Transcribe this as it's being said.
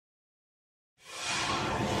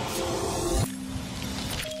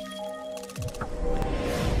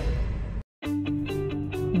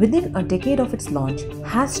Within a decade of its launch,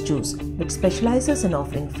 Has Juice, which specializes in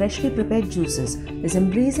offering freshly prepared juices, is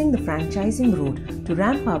embracing the franchising route to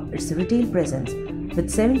ramp up its retail presence. With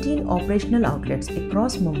 17 operational outlets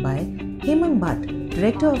across Mumbai, Hemang Bhatt,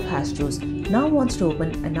 director of Has Juice, now wants to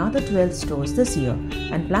open another 12 stores this year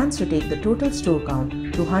and plans to take the total store count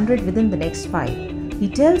to 100 within the next 5. He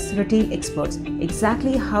tells retail experts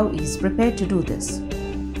exactly how he is prepared to do this.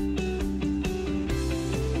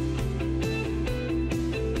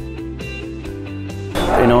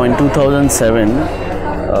 In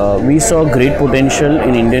 2007, we saw great potential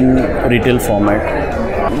in Indian retail format.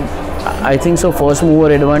 I think so. First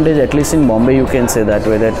mover advantage, at least in Bombay, you can say that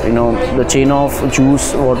way. That the chain of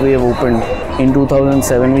juice what we have opened in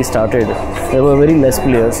 2007, we started. There were very less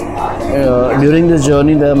players. During this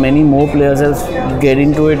journey, there are many more players have get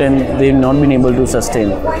into it, and they've not been able to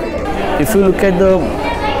sustain. If you look at the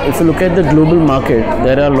global market,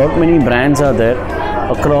 there are many brands are there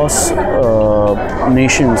across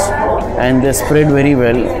nations, and they spread very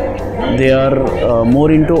well. They are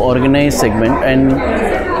more into organized segment, and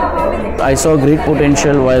I saw great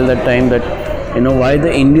potential while that time that why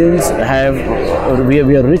the Indians have we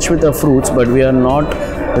are rich with our fruits, but we are not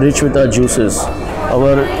rich with our juices.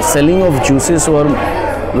 Our selling of juices were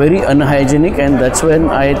very unhygienic, and that's when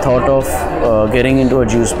I thought of getting into a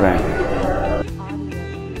juice brand.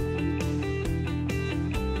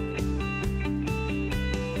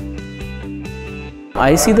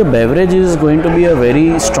 I see the beverage is going to be a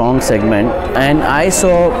very strong segment, and I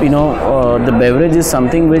saw the beverage is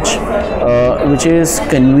something which is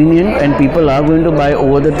convenient, and people are going to buy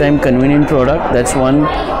over the time convenient product. That's one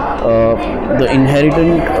the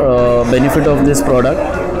inherent benefit of this product.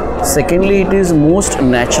 Secondly, it is most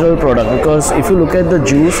natural product, because if you look at the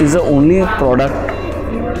juice, is the only product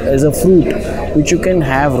as a fruit which you can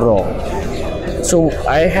have raw. So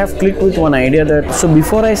I have clicked with one idea that, so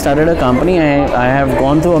before I started a company, I have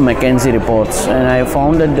gone through a McKinsey reports, and I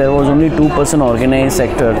found that there was only 2% organized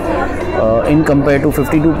sector in compared to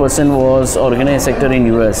 52% was organized sector in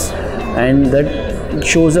US, and that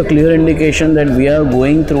shows a clear indication that we are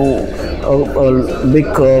going through a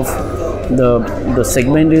big curve. The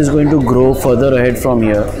segment is going to grow further ahead from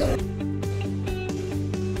here.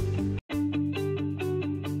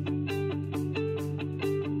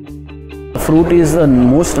 Fruit is the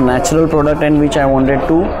most natural product, and which I wanted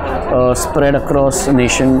to spread across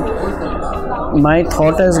nation. My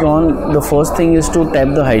thought has gone, the first thing is to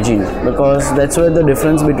tap the hygiene, because that's where the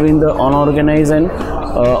difference between the unorganized and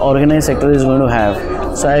organized sector is going to have.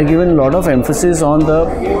 So I have given a lot of emphasis on the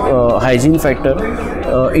hygiene factor,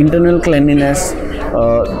 internal cleanliness,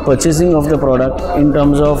 purchasing of the product in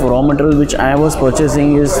terms of raw material which I was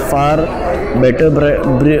purchasing is far better,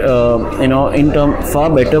 far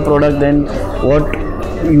better product than what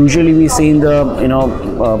usually we see in the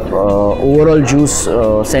overall juice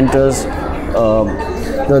centers.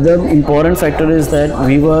 The other important factor is that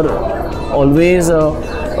we were always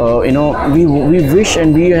we wish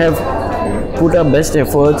and we have put our best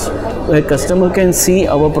efforts where customer can see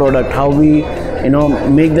our product, how we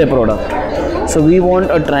make their product. So we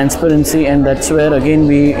want a transparency, and that's where again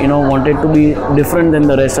we wanted to be different than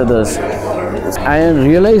the rest others. I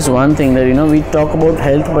realized one thing, that we talk about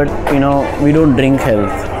health, but we don't drink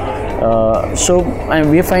health. So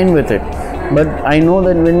we're fine with it. But I know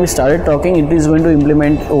that when we started talking, it is going to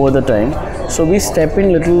implement over the time. So we step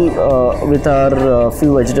in little with our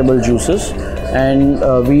few vegetable juices, and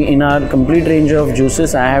we in our complete range of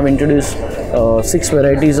juices, I have introduced 6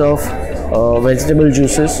 varieties of vegetable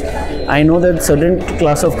juices. I know that certain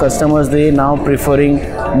class of customers, they now preferring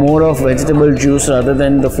more of vegetable juice rather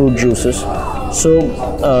than the fruit juices. So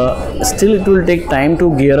still it will take time to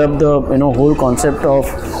gear up the whole concept of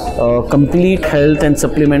complete health and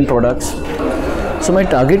supplement products. So my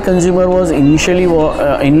target consumer was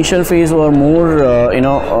initial phase were more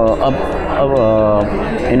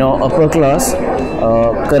upper class.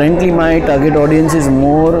 Currently my target audience is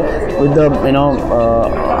more with the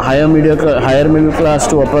higher middle class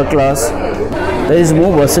to upper class. There is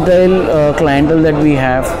more versatile clientele that we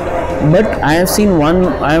have. But I have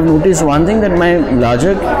noticed one thing, that my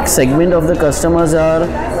larger segment of the customers are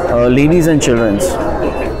ladies and children.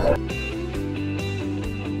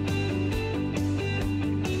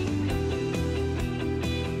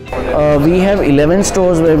 We have 11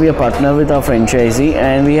 stores where we are partnered with our franchisee,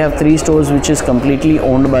 and we have 3 stores which is completely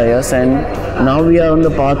owned by us, and now we are on the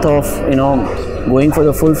path of going for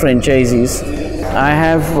the full franchisees. I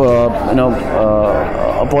have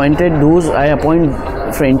appoint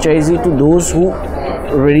franchisee to those who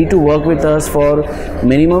ready to work with us for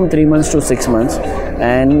minimum 3 months to 6 months,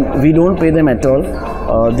 and we don't pay them at all.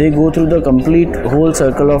 They go through the complete whole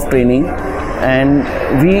circle of training, and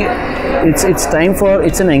it's time for,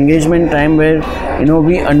 it's an engagement time where, you know,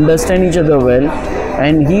 we understand each other well,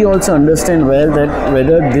 and he also understands well that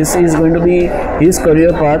whether this is going to be his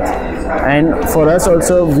career path, and for us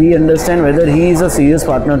also we understand whether he is a serious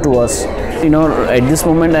partner to us. You know, at this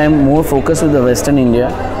moment I am more focused with the Western India.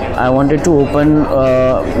 I wanted to open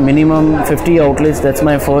minimum 50 outlets. That's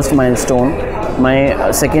my first milestone.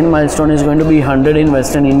 My second milestone is going to be 100 in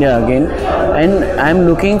Western India again, and I'm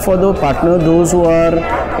looking for the partner, those who are,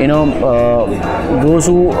 you know, those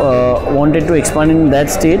who wanted to expand in that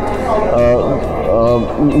state.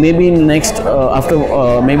 Maybe next after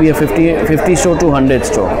maybe a 50 store to 100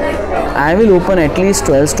 store. I will open at least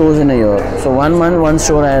 12 stores in a year. So 1 month, 1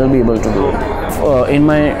 store I will be able to do. In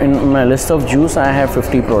my list of juice, I have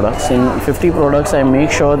 50 products. In 50 products, I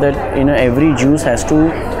make sure that, you know, every juice has to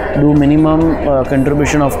do minimum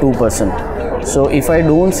contribution of 2%. So if I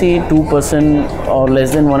don't see 2% or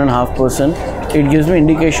less than 1.5%, it gives me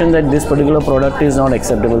indication that this particular product is not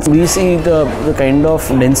acceptable. So we see the kind of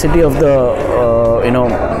density of the you know,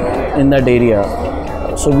 in that area.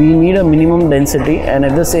 So we need a minimum density, and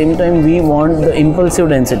at the same time we want the impulsive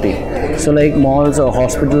density. So like malls or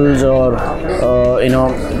hospitals or you know,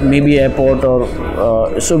 maybe airport,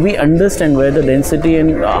 or so we understand where the density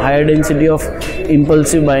and higher density of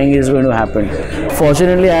impulsive buying is going to happen.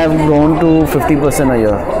 Fortunately, I have grown to 50% a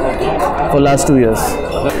year for last 2 years.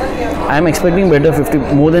 I am expecting better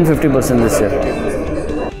more than 50% this year.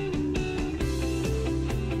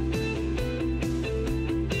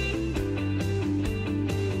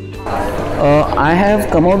 I have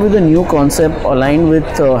come out with a new concept aligned with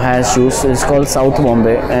hash juice. It's called South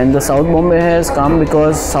Bombay, and the South Bombay has come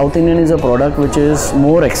because South Indian is a product which is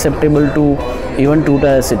more acceptable to even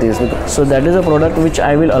 2-tier cities. So that is a product which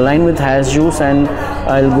I will align with hash juice, and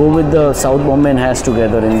I'll go with the South Bombay and hash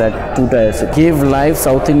together in that 2-tier city. Give live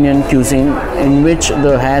South Indian cuisine in which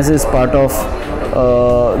the hash is part of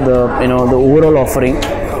the, you know, the overall offering.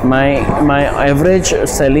 My average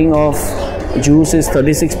selling of juice is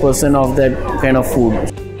 36% of that kind of food.